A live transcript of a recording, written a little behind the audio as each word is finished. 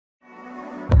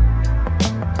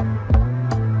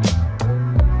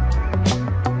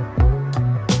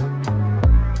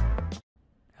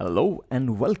Hello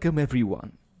and welcome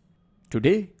everyone.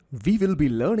 Today we will be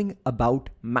learning about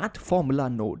math formula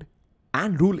node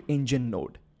and rule engine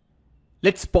node.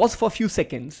 Let's pause for a few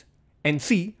seconds and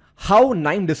see how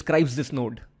KNIME describes this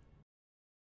node.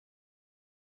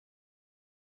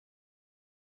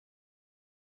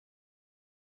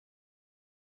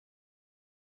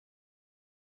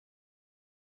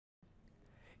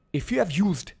 If you have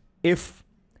used if,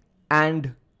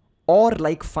 and, or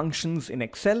like functions in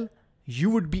Excel, you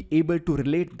would be able to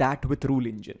relate that with rule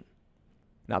engine.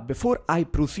 Now before I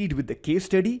proceed with the case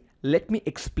study, let me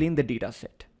explain the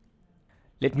dataset.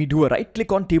 Let me do a right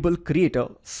click on table creator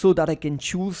so that I can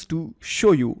choose to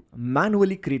show you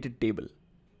manually created table.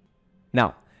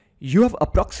 Now you have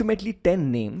approximately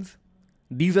 10 names.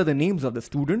 These are the names of the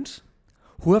students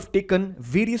who have taken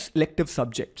various elective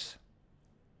subjects.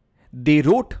 They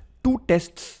wrote 2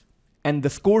 tests and the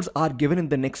scores are given in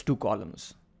the next 2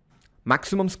 columns.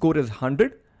 Maximum score is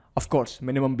 100, of course,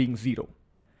 minimum being 0.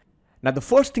 Now the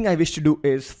first thing I wish to do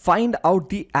is find out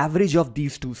the average of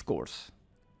these 2 scores.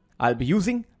 I'll be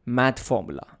using math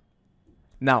formula.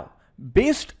 Now,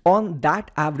 based on that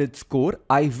average score,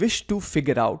 I wish to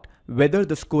figure out whether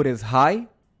the score is high,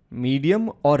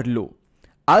 medium or low.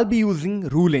 I'll be using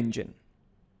rule engine.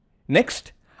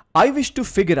 Next, I wish to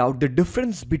figure out the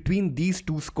difference between these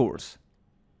 2 scores.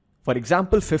 For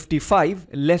example, 55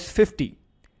 less 50.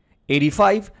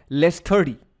 85 less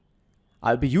 30.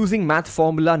 I'll be using math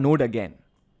formula node again.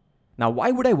 Now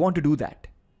why would I want to do that?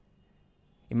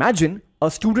 Imagine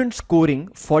a student scoring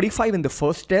 45 in the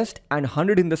first test and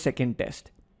 100 in the second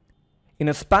test. In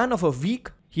a span of a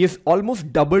week, he has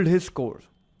almost doubled his score.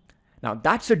 Now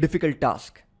that's a difficult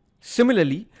task.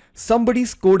 Similarly, somebody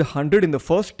scored 100 in the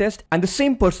first test and the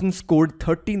same person scored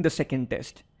 30 in the second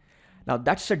test. Now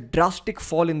that's a drastic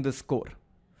fall in the score.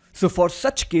 So for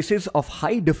such cases of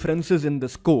high differences in the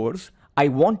scores, I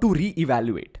want to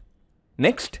re-evaluate.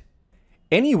 Next,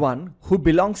 anyone who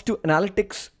belongs to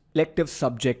analytics elective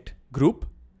subject group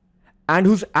and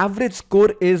whose average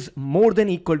score is more than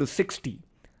equal to 60,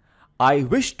 I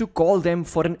wish to call them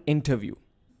for an interview.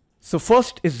 So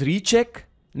first is recheck,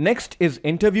 next is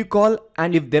interview call,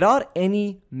 and if there are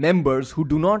any members who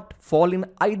do not fall in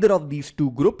either of these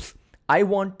 2 groups, I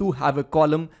want to have a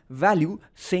column value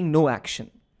saying no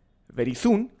action. Very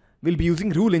soon, we'll be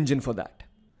using rule engine for that.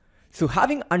 So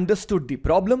having understood the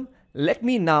problem, let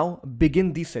me now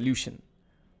begin the solution.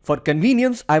 For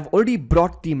convenience, I've already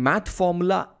brought the math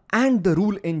formula and the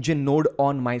rule engine node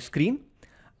on my screen.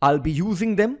 I'll be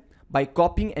using them by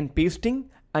copying and pasting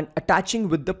and attaching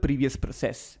with the previous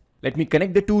process. Let me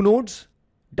connect the 2 nodes,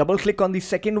 double click on the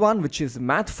second one, which is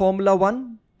math formula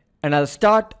 1, and I'll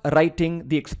start writing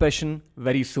the expression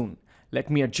very soon. Let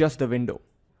me adjust the window.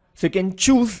 So you can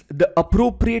choose the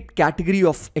appropriate category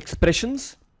of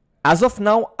expressions. As of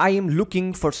now, I am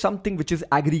looking for something which is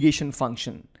aggregation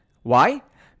function. Why?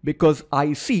 Because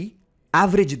I see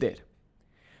average there.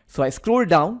 So I scroll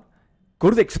down, go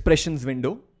to the expressions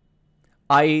window.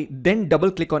 I then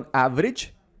double click on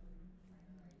average.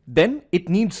 Then it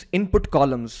needs input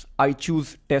columns. I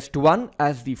choose test 1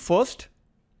 as the first.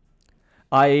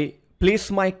 I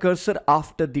place my cursor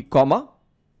after the comma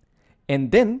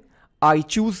and then I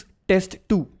choose test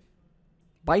 2.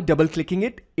 By double clicking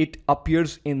it, it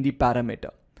appears in the parameter.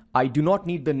 I do not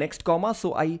need the next comma,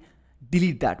 so I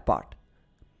delete that part.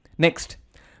 Next,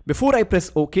 before I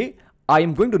press OK, I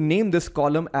am going to name this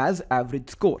column as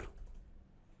average score.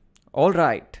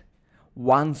 Alright,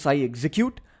 once I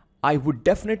execute, I would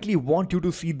definitely want you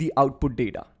to see the output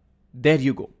data. There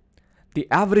you go. The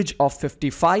average of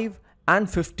 55 and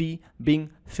 50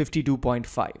 being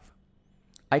 52.5.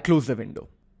 I close the window.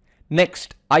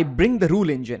 Next, I bring the rule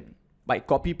engine by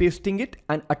copy pasting it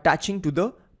and attaching to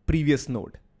the previous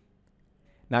node.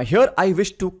 Now here I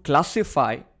wish to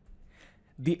classify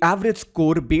the average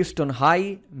score based on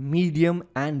high, medium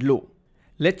and low.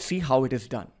 Let's see how it is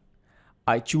done.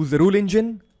 I choose the rule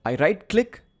engine, I right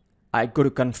click, I go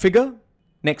to configure.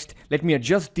 Next, let me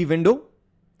adjust the window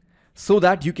so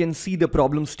that you can see the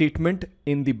problem statement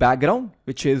in the background,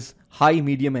 which is high,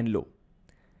 medium and low.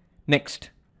 Next.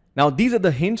 Now these are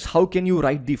the hints how can you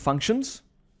write the functions.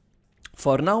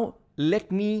 For now, let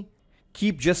me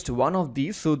keep just one of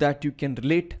these so that you can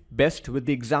relate best with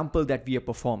the example that we are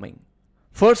performing.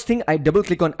 First thing, I double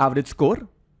click on average score.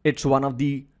 It's one of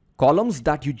the columns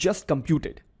that you just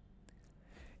computed.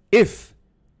 If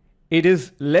it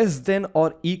is less than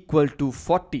or equal to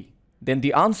 40, then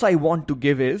the answer I want to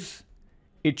give is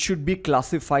it should be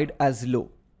classified as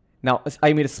low. Now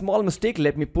I made a small mistake.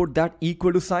 Let me put that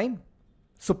equal to sign.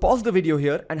 So pause the video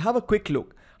here and have a quick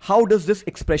look. How does this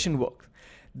expression work?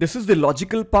 This is the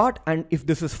logical part, and if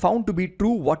this is found to be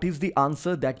true, what is the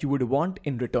answer that you would want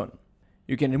in return?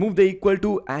 You can remove the equal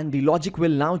to and the logic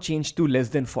will now change to less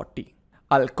than 40.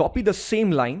 I'll copy the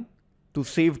same line to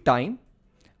save time.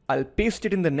 I'll paste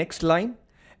it in the next line,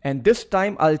 and this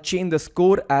time I'll change the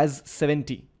score as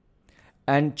 70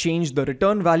 and change the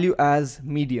return value as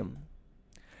medium.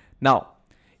 Now,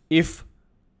 if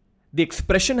the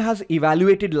expression has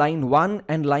evaluated line 1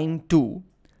 and line 2,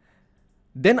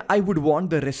 then I would want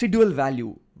the residual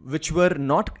value, which were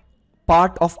not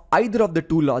part of either of the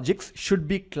two logics, should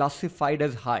be classified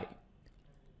as high.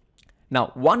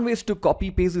 Now, one way is to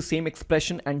copy paste the same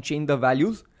expression and change the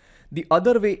values. The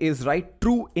other way is write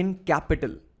true in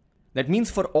capital. That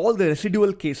means for all the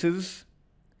residual cases,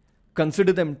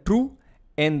 consider them true,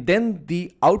 and then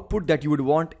the output that you would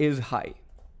want is high.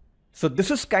 So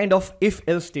this is kind of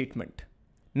if-else statement.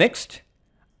 Next,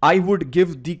 I would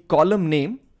give the column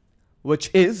name,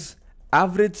 which is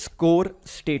average score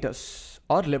status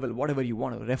or level, whatever you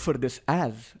want to refer this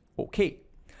as. Okay,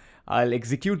 I'll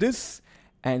execute this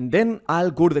and then I'll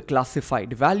go to the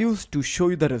classified values to show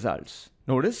you the results.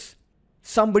 Notice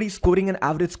somebody scoring an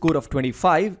average score of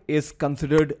 25 is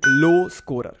considered low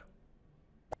scorer.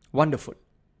 Wonderful.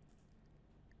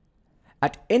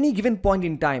 At any given point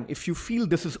in time, if you feel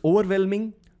this is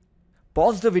overwhelming,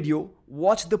 pause the video,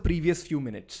 watch the previous few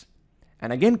minutes,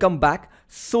 and again come back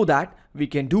so that we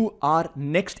can do our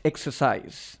next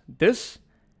exercise. This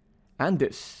and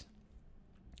this.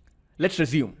 Let's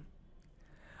resume.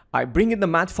 I bring in the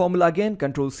math formula again,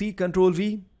 Control C, Control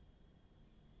V.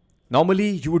 Normally,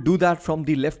 you would do that from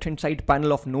the left-hand side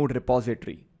panel of node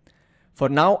repository. For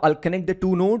now, I'll connect the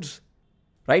two nodes,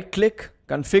 right-click,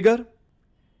 configure.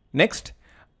 Next,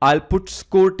 I'll put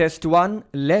score test 1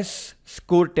 less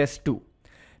score test 2.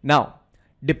 Now,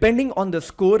 depending on the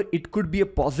score, it could be a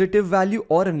positive value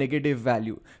or a negative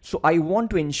value. So I want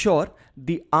to ensure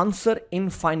the answer in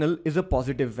final is a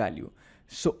positive value.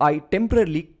 So I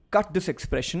temporarily cut this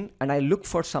expression and I look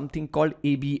for something called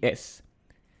ABS.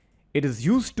 It is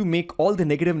used to make all the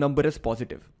negative number as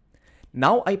positive.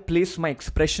 Now I place my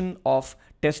expression of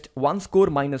test 1 score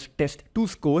minus test 2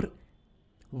 score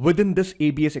within this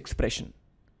ABS expression.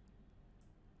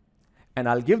 And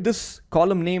I'll give this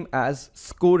column name as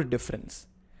score difference.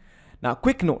 Now,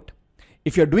 quick note,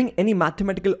 if you're doing any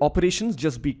mathematical operations,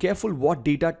 just be careful what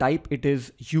data type it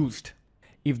is used.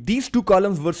 If these two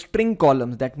columns were string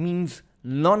columns, that means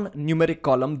non-numeric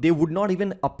column, they would not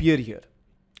even appear here.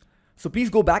 So please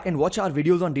go back and watch our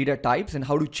videos on data types and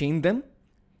how to change them.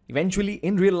 Eventually,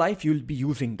 in real life, you'll be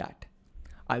using that.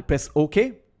 I'll press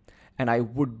OK. And I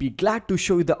would be glad to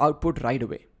show you the output right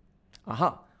away.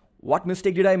 Aha, what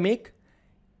mistake did I make?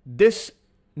 This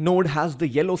node has the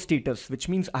yellow status, which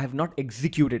means I have not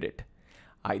executed it.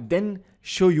 I then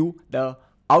show you the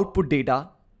output data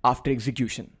after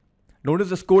execution. Notice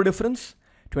the score difference,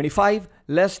 25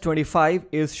 less 25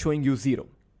 is showing you 0.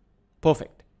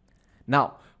 Perfect.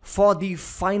 Now, for the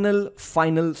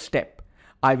final step,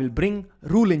 I will bring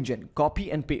rule engine,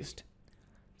 copy and paste.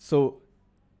 So,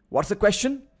 what's the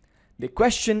question? The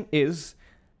question is,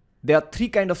 there are three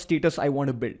kinds of status I want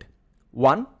to build.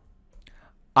 One,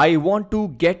 I want to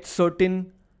get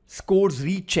certain scores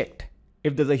rechecked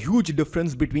if there's a huge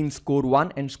difference between score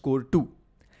 1 and score 2.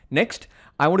 Next,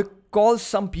 I want to call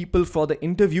some people for the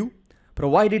interview,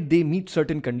 provided they meet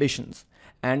certain conditions.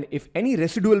 And if any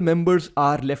residual members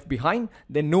are left behind,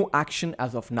 then no action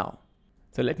as of now.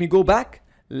 So let me go back.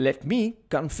 Let me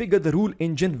configure the rule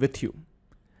engine with you.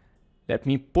 Let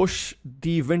me push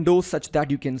the window such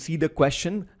that you can see the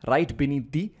question right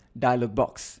beneath the dialog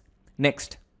box.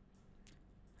 Next,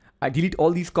 I delete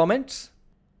all these comments.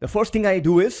 The first thing I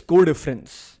do is score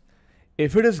difference.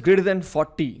 If it is greater than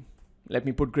 40, let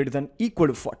me put greater than equal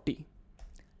to 40.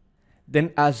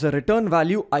 Then as a return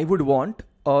value, I would want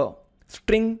a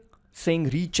string saying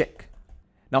recheck.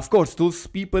 Now, of course, those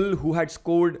people who had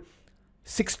scored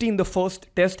 60 in the first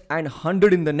test and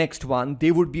 100 in the next one,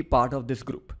 they would be part of this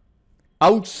group.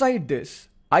 Outside this,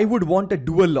 I would want a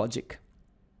dual logic.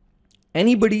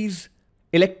 Anybody's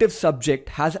elective subject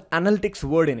has analytics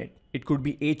word in it. It could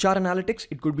be HR analytics,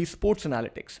 it could be sports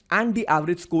analytics, and the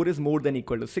average score is more than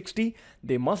equal to 60.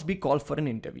 They must be called for an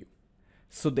interview.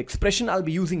 So the expression I'll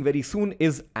be using very soon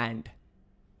is AND.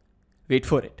 Wait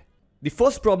for it. The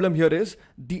first problem here is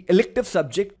the elective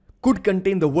subject could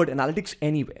contain the word analytics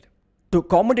anywhere. To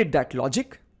accommodate that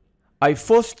logic, I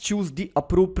first choose the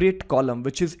appropriate column,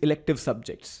 which is elective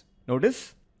subjects.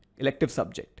 Notice, elective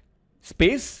subject,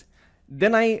 space,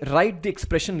 then I write the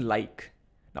expression like.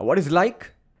 Now what is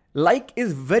like? Like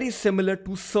is very similar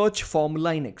to search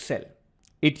formula in Excel.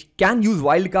 It can use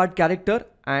wildcard character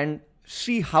and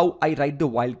see how I write the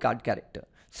wildcard character.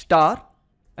 Star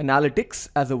analytics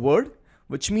as a word,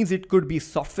 which means it could be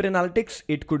software analytics,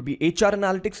 it could be HR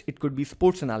analytics, it could be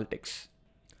sports analytics.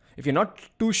 If you're not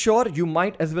too sure, you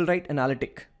might as well write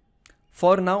analytic.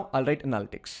 For now, I'll write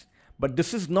analytics. But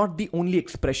this is not the only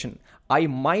expression. I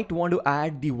might want to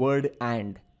add the word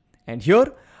and. And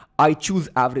here, I choose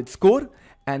average score,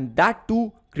 and that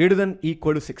too greater than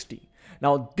equal to 60.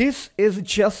 Now, this is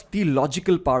just the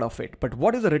logical part of it. But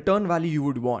what is the return value you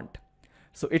would want?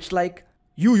 So it's like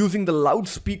you using the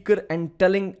loudspeaker and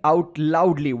telling out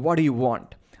loudly, what do you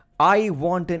want? I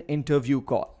want an interview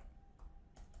call.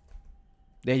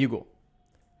 There you go.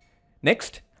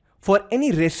 Next, for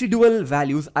any residual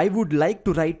values, I would like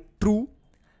to write true,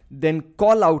 then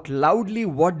call out loudly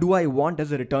what do I want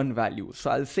as a return value. So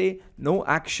I'll say no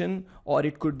action, or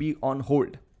it could be on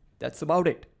hold. That's about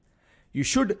it. You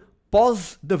should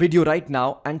pause the video right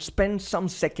now and spend some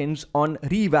seconds on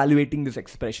reevaluating these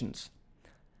expressions.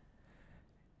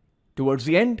 Towards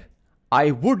the end,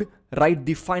 I would write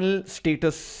the final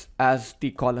status as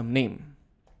the column name.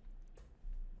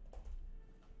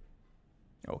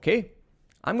 Okay,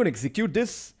 I'm going to execute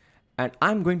this and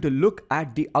I'm going to look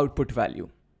at the output value.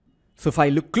 So if I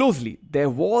look closely, there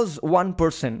was one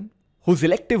person whose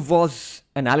elective was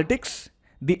analytics.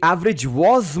 The average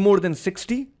was more than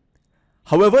 60.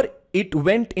 However, it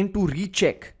went into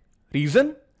recheck.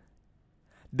 Reason?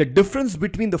 The difference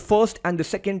between the first and the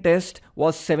second test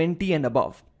was 70 and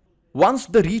above. Once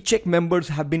the recheck members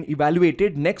have been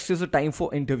evaluated, next is a time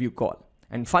for interview call.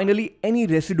 And finally, any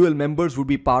residual members would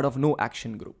be part of no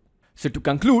action group. So to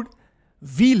conclude,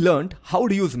 we learned how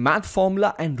to use math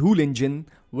formula and rule engine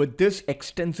with this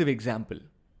extensive example.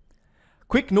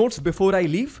 Quick notes before I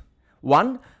leave.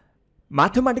 1.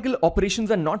 Mathematical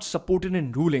operations are not supported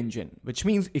in rule engine, which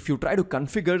means if you try to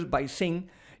configure by saying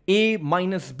A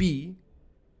minus B,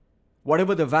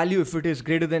 whatever the value, if it is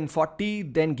greater than 40,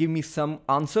 then give me some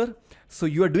answer. So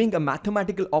you are doing a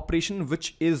mathematical operation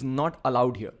which is not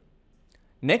allowed here.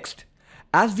 Next,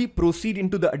 as we proceed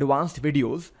into the advanced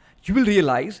videos, you will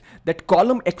realize that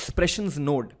column expressions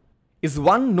node is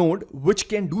one node which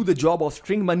can do the job of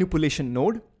string manipulation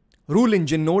node, rule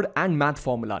engine node, and math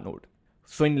formula node.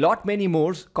 So in lot many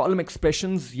more column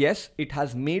expressions, yes, it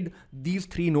has made these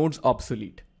three nodes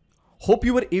obsolete. Hope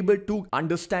you were able to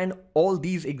understand all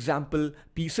these example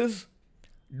pieces.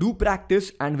 Do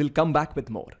practice and we'll come back with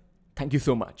more. Thank you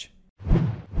so much.